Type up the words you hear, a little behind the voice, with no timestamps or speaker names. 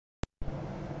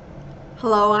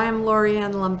Hello, I'm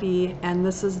Lorianne Lumbee, and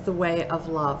this is The Way of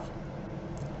Love.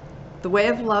 The Way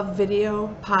of Love video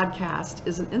podcast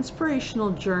is an inspirational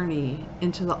journey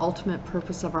into the ultimate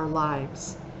purpose of our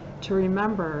lives, to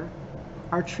remember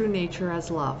our true nature as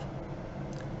love.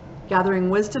 Gathering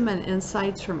wisdom and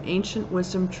insights from ancient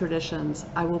wisdom traditions,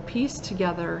 I will piece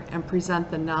together and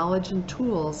present the knowledge and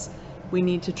tools we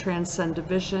need to transcend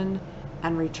division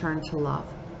and return to love.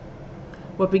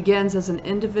 What begins as an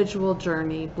individual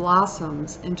journey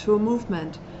blossoms into a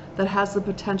movement that has the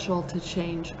potential to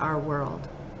change our world.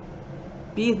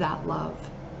 Be that love.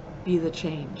 Be the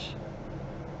change.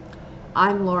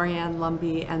 I'm Lorianne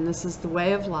Lumbee, and this is The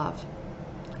Way of Love.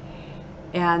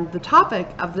 And the topic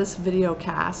of this video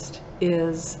cast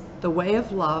is the way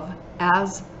of love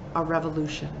as a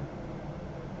revolution.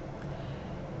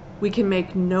 We can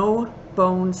make no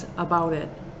bones about it.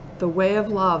 The way of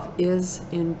love is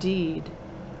indeed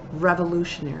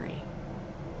revolutionary.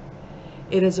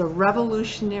 It is a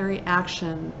revolutionary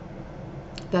action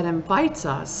that invites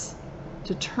us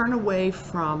to turn away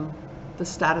from the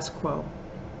status quo.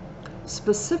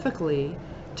 Specifically,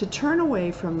 to turn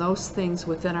away from those things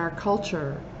within our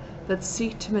culture that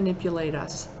seek to manipulate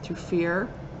us through fear,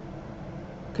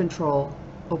 control,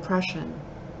 oppression,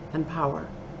 and power.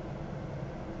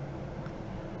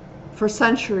 For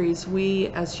centuries, we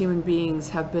as human beings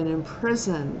have been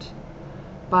imprisoned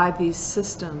by these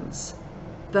systems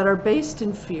that are based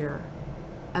in fear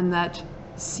and that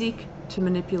seek to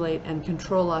manipulate and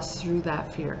control us through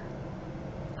that fear.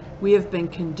 We have been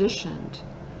conditioned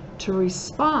to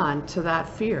respond to that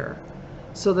fear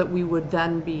so that we would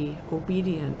then be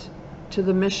obedient to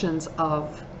the missions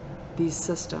of these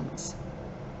systems.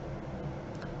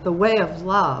 The way of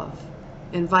love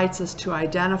invites us to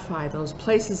identify those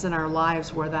places in our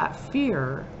lives where that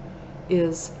fear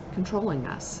is controlling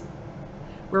us,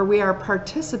 where we are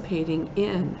participating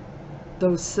in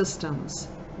those systems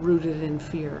rooted in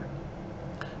fear,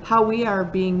 how we are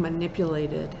being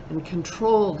manipulated and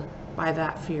controlled by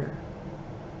that fear.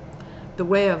 The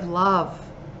way of love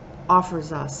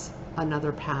offers us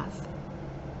another path.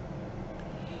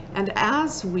 And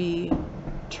as we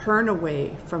turn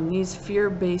away from these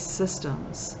fear-based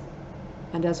systems,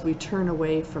 and as we turn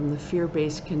away from the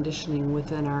fear-based conditioning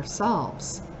within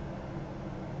ourselves,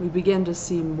 we begin to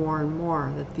see more and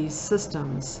more that these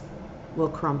systems will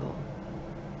crumble.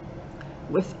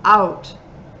 Without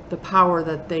the power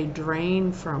that they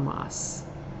drain from us,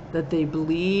 that they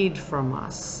bleed from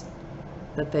us,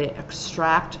 that they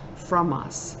extract from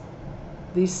us,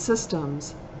 these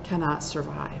systems cannot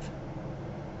survive.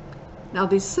 Now,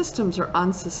 these systems are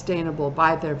unsustainable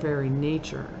by their very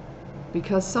nature,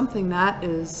 because something that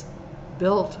is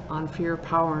built on fear,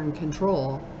 power, and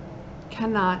control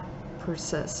cannot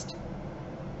persist.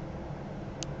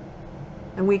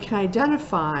 And we can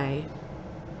identify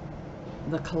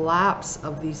the collapse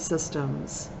of these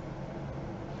systems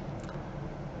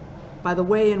by the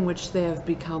way in which they have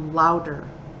become louder,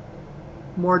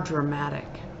 more dramatic,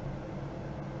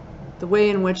 the way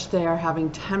in which they are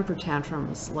having temper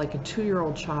tantrums like a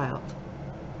 2-year-old child,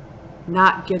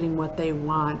 not getting what they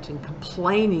want and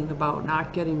complaining about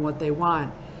not getting what they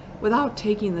want without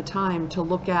taking the time to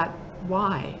look at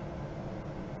why.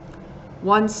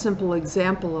 One simple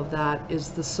example of that is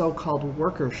the so-called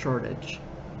worker shortage.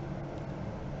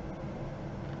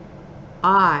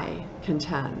 I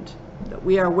contend that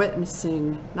we are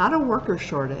witnessing not a worker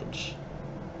shortage,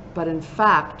 but in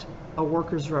fact, a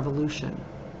workers' revolution.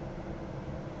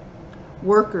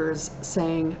 Workers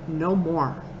saying no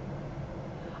more.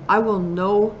 I will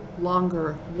no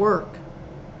longer work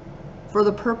for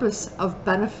the purpose of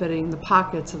benefiting the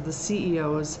pockets of the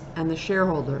CEOs and the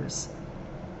shareholders.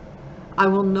 I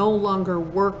will no longer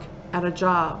work at a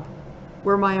job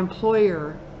where my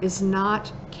employer is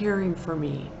not caring for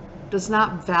me, does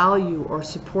not value or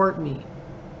support me,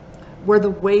 where the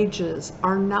wages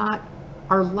are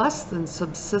less than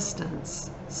subsistence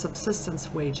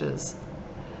wages,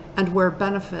 and where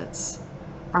benefits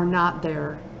are not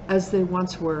there as they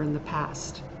once were in the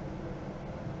past.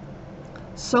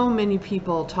 So many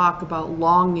people talk about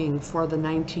longing for the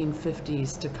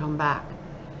 1950s to come back.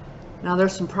 Now,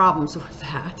 there's some problems with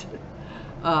that.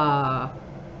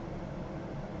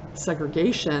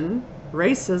 Segregation,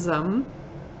 racism,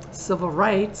 civil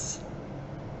rights,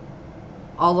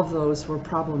 all of those were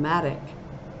problematic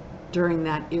during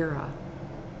that era.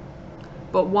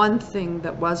 But one thing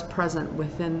that was present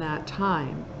within that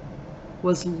time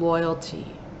was loyalty.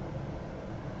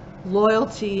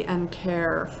 Loyalty and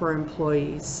care for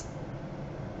employees.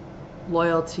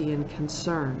 Loyalty and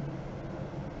concern.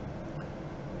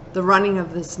 The running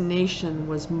of this nation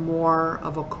was more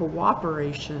of a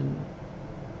cooperation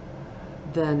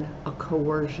than a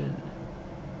coercion.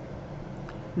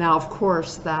 Now, of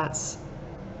course, that's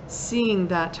seeing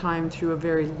that time through a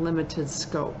very limited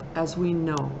scope, as we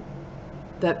know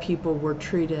that people were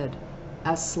treated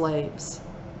as slaves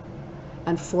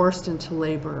and forced into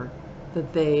labor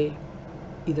that they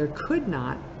either could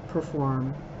not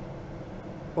perform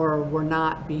or were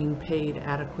not being paid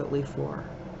adequately for.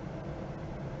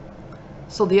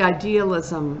 So the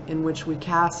idealism in which we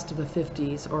cast the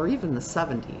 50s or even the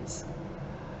 70s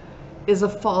is a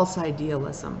false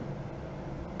idealism,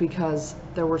 because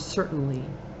there were certainly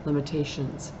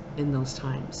limitations in those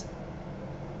times.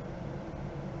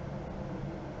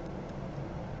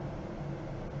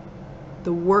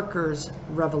 The workers'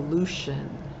 revolution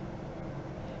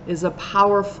is a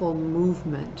powerful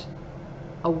movement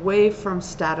away from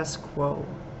status quo.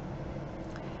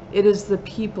 It is the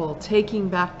people taking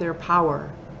back their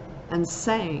power and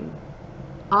saying,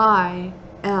 I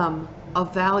am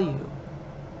of value.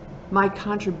 My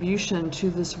contribution to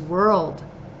this world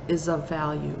is of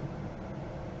value.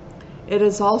 It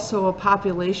is also a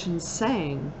population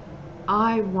saying,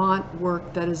 I want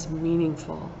work that is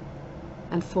meaningful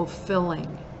and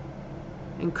fulfilling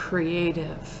and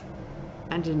creative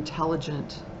and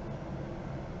intelligent.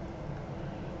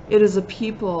 It is a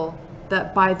people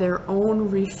that by their own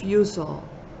refusal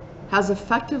has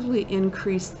effectively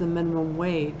increased the minimum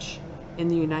wage in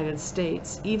the United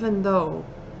States, even though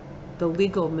the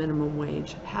legal minimum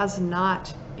wage has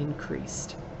not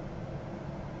increased.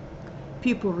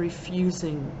 People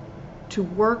refusing to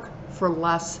work for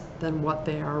less than what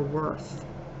they are worth.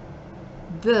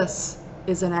 This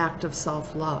is an act of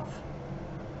self-love.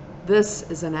 This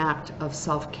is an act of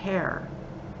self-care.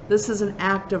 This is an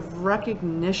act of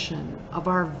recognition of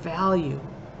our value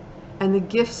and the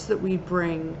gifts that we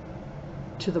bring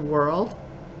to the world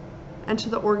and to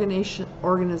the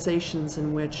organizations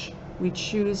in which we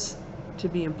choose to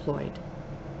be employed.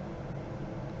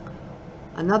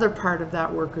 Another part of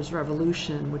that workers'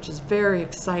 revolution, which is very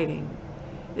exciting,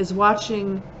 is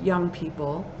watching young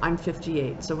people. I'm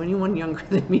 58, so anyone younger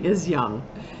than me is young.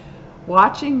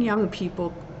 Watching young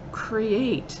people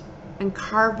create and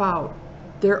carve out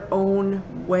their own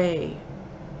way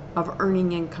of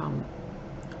earning income,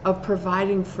 of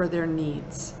providing for their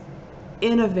needs.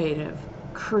 Innovative,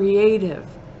 creative,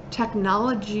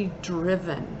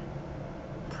 technology-driven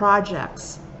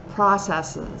projects,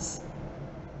 processes,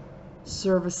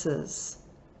 services,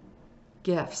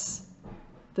 gifts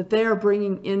that they are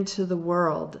bringing into the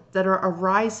world that are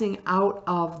arising out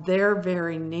of their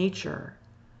very nature.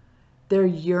 They're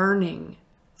yearning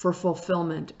for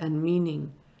fulfillment and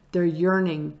meaning. They're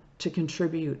yearning to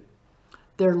contribute.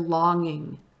 They're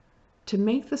longing to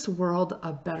make this world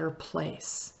a better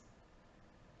place.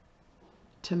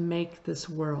 To make this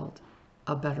world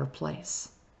a better place.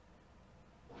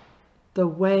 The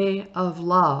way of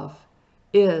love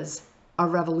is a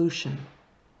revolution.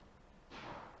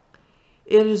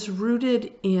 It is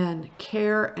rooted in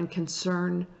care and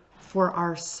concern for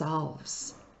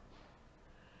ourselves.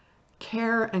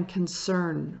 Care and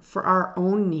concern for our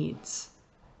own needs,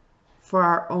 for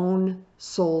our own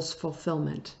soul's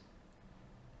fulfillment.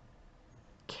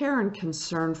 Care and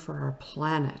concern for our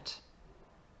planet.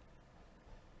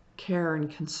 Care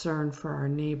and concern for our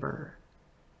neighbor.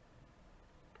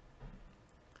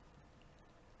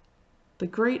 The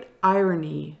great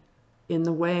irony in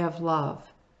the way of love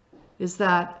is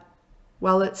that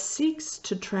while it seeks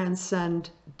to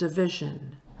transcend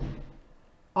division,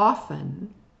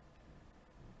 often,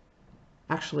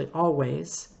 actually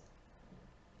always,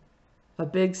 a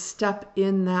big step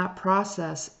in that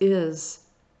process is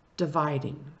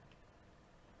dividing.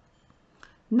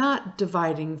 Not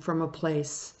dividing from a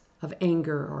place of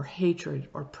anger or hatred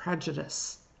or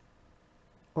prejudice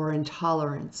or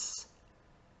intolerance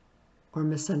or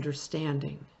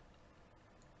misunderstanding.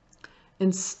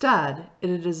 Instead,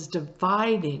 it is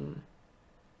dividing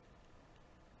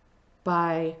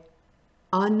by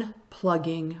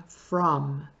unplugging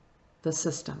from the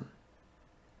system.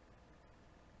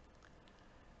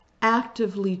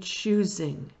 Actively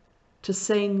choosing to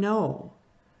say no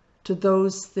to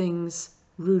those things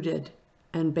rooted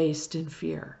and based in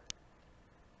fear.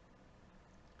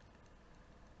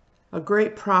 A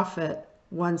great prophet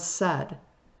once said,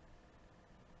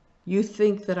 "You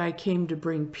think that I came to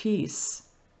bring peace.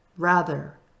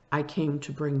 Rather, I came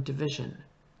to bring division."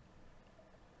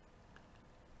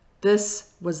 This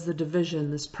was the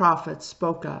division this prophet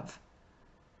spoke of.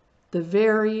 The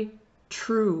very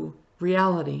true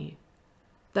reality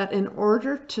that in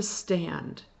order to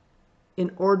stand,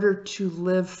 in order to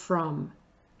live from,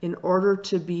 in order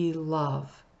to be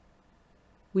love,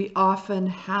 we often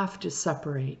have to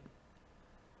separate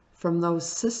from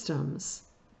those systems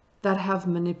that have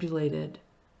manipulated,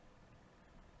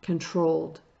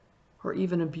 controlled, or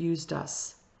even abused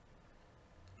us.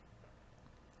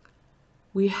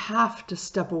 We have to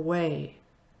step away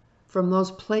from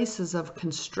those places of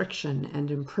constriction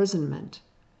and imprisonment.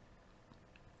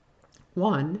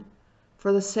 One,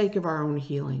 for the sake of our own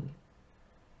healing.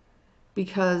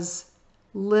 Because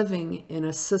living in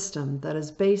a system that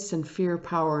is based in fear,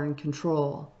 power, and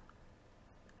control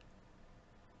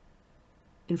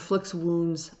inflicts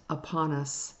wounds upon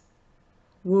us.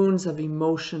 Wounds of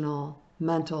emotional,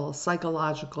 mental,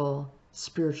 psychological,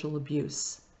 spiritual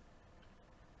abuse.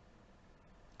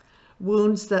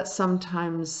 Wounds that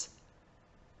sometimes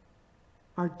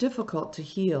are difficult to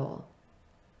heal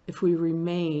if we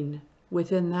remain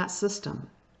within that system.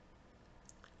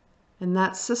 And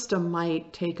that system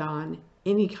might take on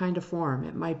any kind of form.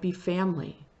 It might be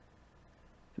family.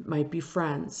 It might be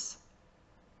friends.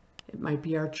 It might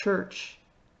be our church.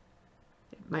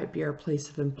 It might be our place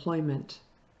of employment.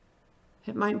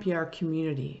 It might be our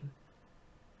community.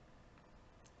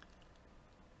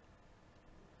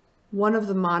 One of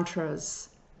the mantras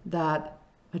that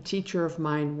a teacher of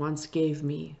mine once gave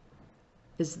me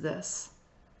is this.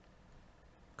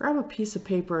 Grab a piece of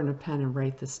paper and a pen and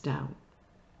write this down.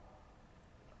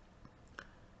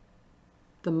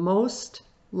 The most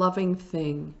loving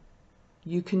thing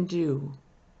you can do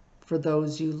for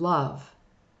those you love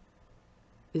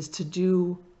is to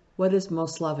do what is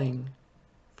most loving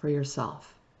for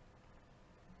yourself.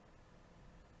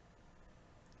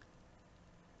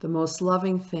 The most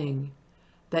loving thing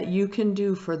that you can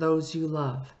do for those you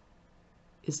love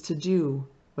is to do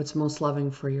what's most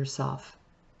loving for yourself.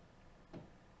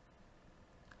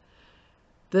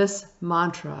 This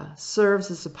mantra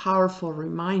serves as a powerful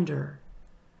reminder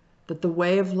that the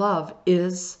way of love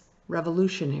is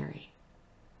revolutionary.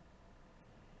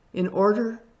 In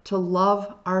order to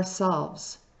love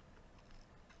ourselves,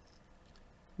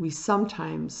 we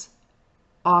sometimes,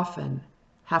 often,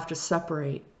 have to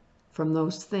separate from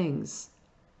those things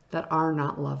that are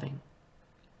not loving.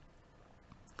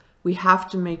 We have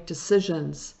to make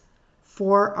decisions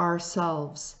for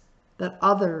ourselves that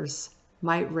others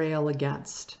might rail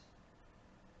against.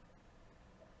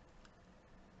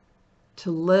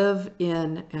 To live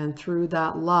in and through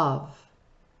that love,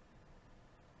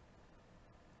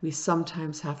 we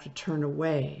sometimes have to turn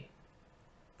away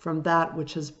from that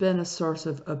which has been a source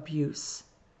of abuse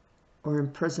or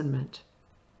imprisonment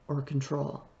or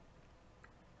control.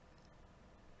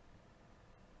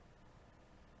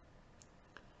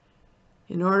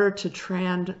 In order to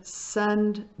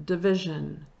transcend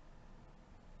division,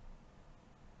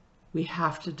 we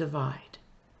have to divide.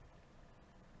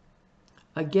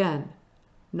 Again,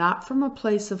 not from a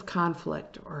place of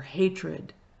conflict or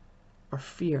hatred or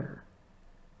fear,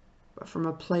 but from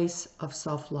a place of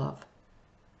self-love.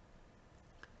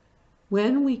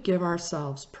 When we give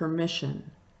ourselves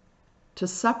permission to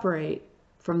separate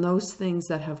from those things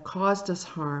that have caused us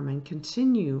harm and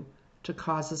continue to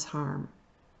cause us harm,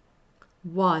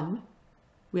 one,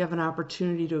 we have an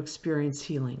opportunity to experience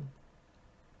healing.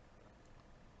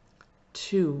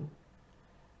 Two,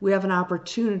 we have an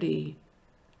opportunity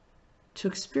to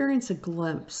experience a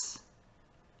glimpse,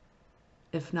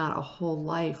 if not a whole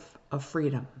life, of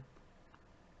freedom.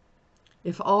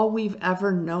 If all we've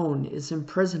ever known is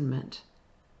imprisonment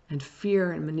and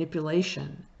fear and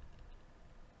manipulation,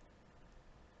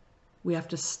 we have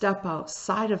to step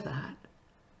outside of that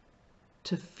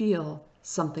to feel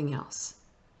something else.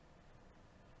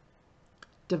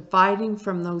 Dividing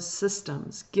from those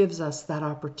systems gives us that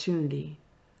opportunity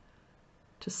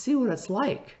to see what it's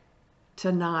like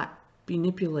to not be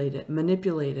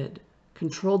manipulated,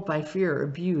 controlled by fear,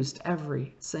 abused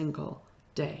every single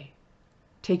day,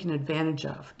 taken advantage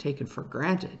of, taken for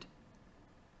granted.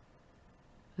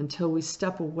 Until we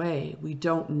step away, we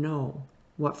don't know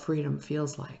what freedom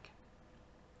feels like.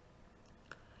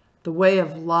 The way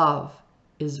of love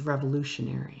is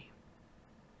revolutionary.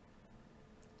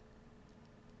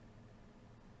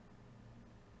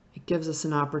 It gives us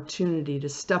an opportunity to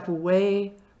step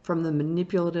away from the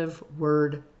manipulative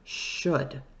word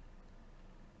should.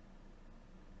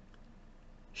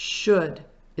 Should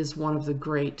is one of the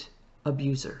great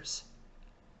abusers.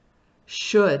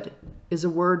 Should is a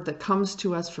word that comes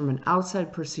to us from an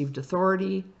outside perceived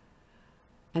authority,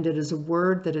 and it is a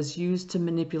word that is used to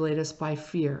manipulate us by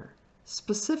fear,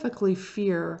 specifically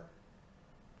fear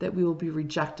that we will be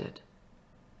rejected,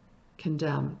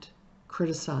 condemned,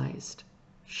 criticized,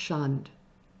 shunned,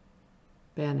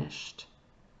 banished.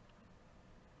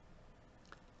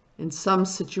 In some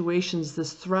situations,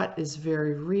 this threat is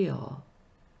very real,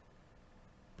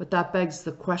 but that begs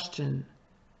the question,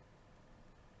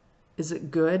 Is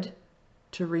it good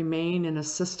to remain in a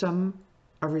system,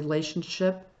 a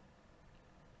relationship,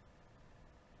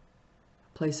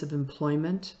 a place of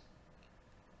employment,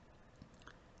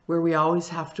 where we always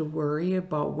have to worry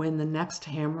about when the next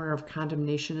hammer of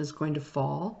condemnation is going to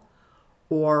fall,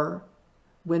 or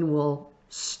when we'll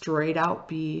straight out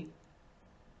be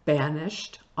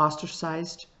banished,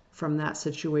 ostracized from that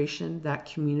situation, that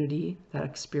community, that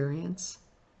experience?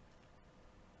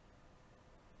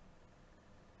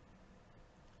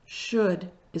 Should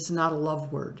is not a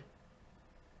love word.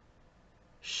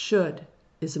 Should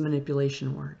is a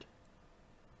manipulation word.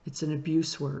 It's an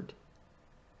abuse word.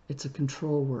 It's a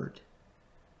control word.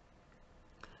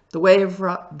 The way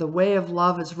of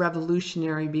love is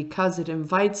revolutionary because it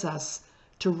invites us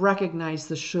to recognize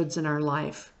the shoulds in our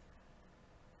life.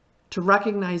 To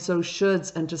recognize those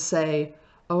shoulds and to say,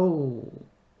 oh,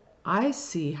 I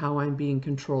see how I'm being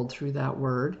controlled through that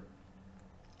word.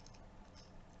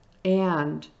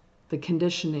 And the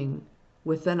conditioning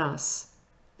within us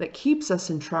that keeps us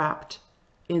entrapped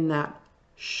in that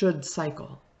should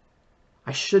cycle.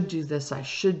 I should do this, I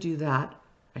should do that,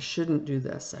 I shouldn't do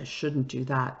this, I shouldn't do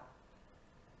that.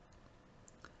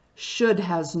 Should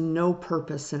has no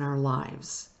purpose in our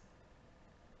lives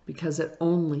because it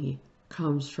only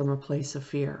comes from a place of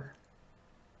fear.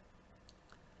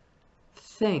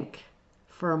 Think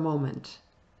for a moment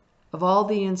of all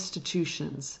the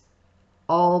institutions,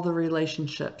 all the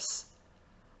relationships,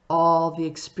 all the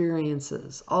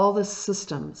experiences, all the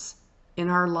systems in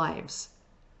our lives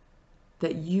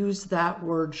that use that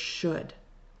word should,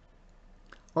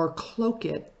 or cloak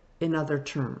it in other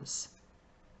terms.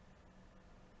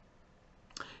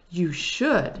 You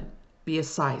should be a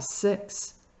size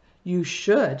 6. You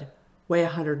should weigh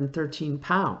 113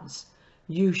 pounds.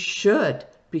 You should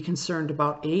be concerned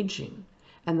about aging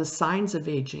and the signs of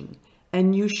aging.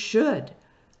 And you should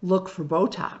look for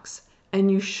Botox. And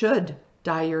you should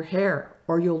dye your hair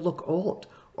or you'll look old.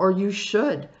 Or you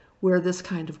should wear this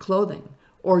kind of clothing.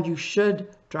 Or you should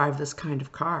drive this kind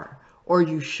of car. Or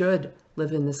you should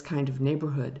live in this kind of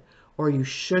neighborhood. Or you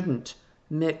shouldn't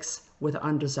mix with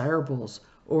undesirables.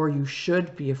 Or you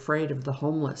should be afraid of the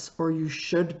homeless, or you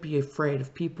should be afraid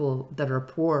of people that are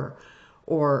poor,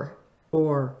 or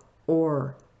you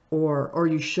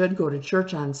should go to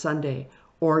church on Sunday,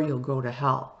 or you'll go to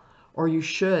hell, or you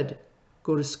should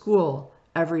go to school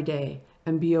every day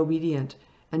and be obedient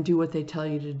and do what they tell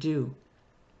you to do.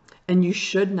 And you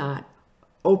should not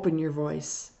open your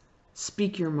voice,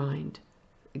 speak your mind,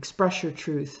 express your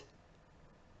truth,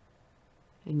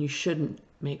 and you shouldn't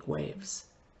make waves.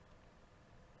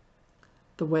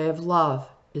 The way of love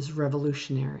is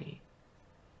revolutionary.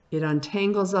 It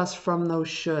untangles us from those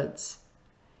shoulds.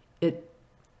 It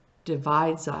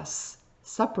divides us,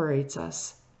 separates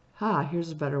us.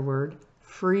 Here's a better word.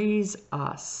 Frees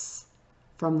us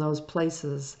from those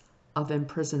places of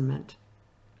imprisonment.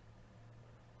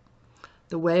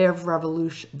 The way of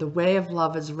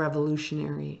love is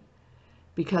revolutionary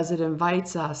because it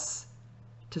invites us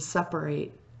to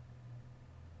separate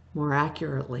more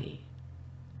accurately.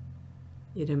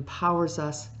 It empowers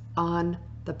us on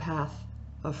the path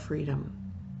of freedom.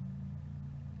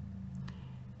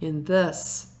 In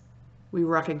this, we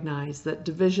recognize that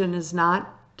division is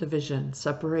not division.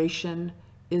 Separation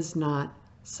is not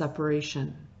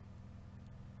separation.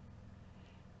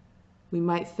 We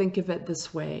might think of it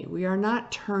this way. We are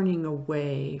not turning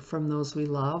away from those we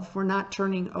love. We're not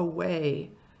turning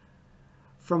away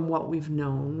from what we've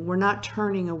known. We're not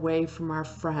turning away from our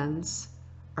friends,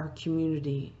 our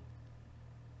community.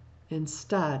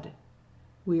 Instead,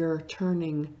 we are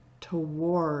turning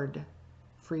toward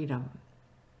freedom.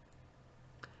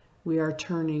 We are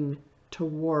turning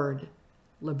toward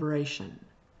liberation.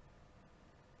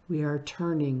 We are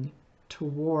turning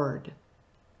toward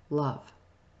love.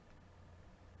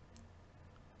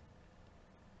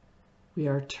 We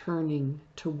are turning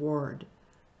toward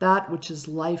that which is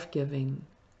life-giving,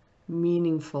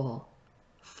 meaningful,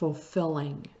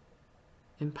 fulfilling,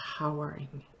 empowering,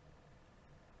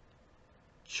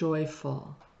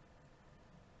 joyful,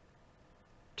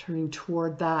 turning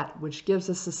toward that which gives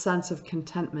us a sense of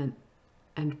contentment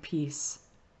and peace,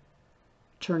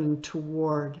 turning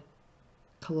toward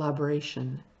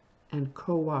collaboration and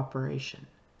cooperation,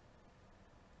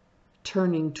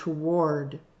 turning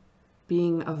toward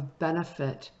being of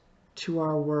benefit to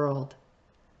our world,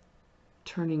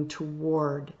 turning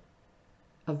toward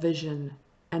a vision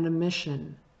and a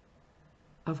mission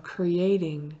of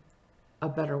creating a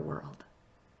better world.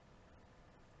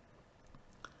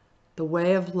 The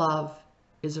way of love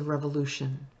is a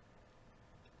revolution.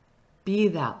 Be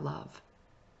that love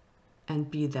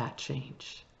and be that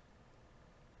change.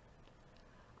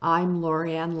 I'm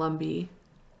Lorianne Lumby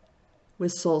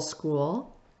with Soul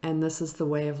School, and this is The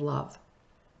Way of Love.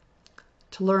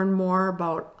 To learn more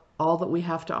about all that we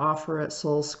have to offer at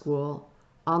Soul School,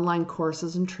 online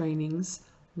courses and trainings,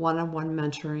 one-on-one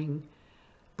mentoring,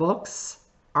 books,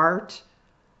 art,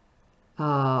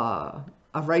 a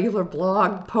regular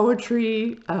blog,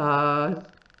 poetry,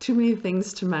 too many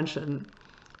things to mention,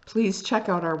 please check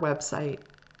out our website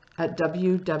at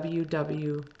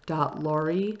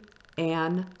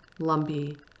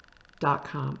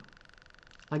www.loriannelumby.com.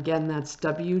 Again, that's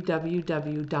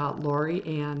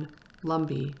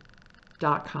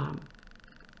www.loriannelumby.com.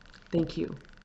 Thank you.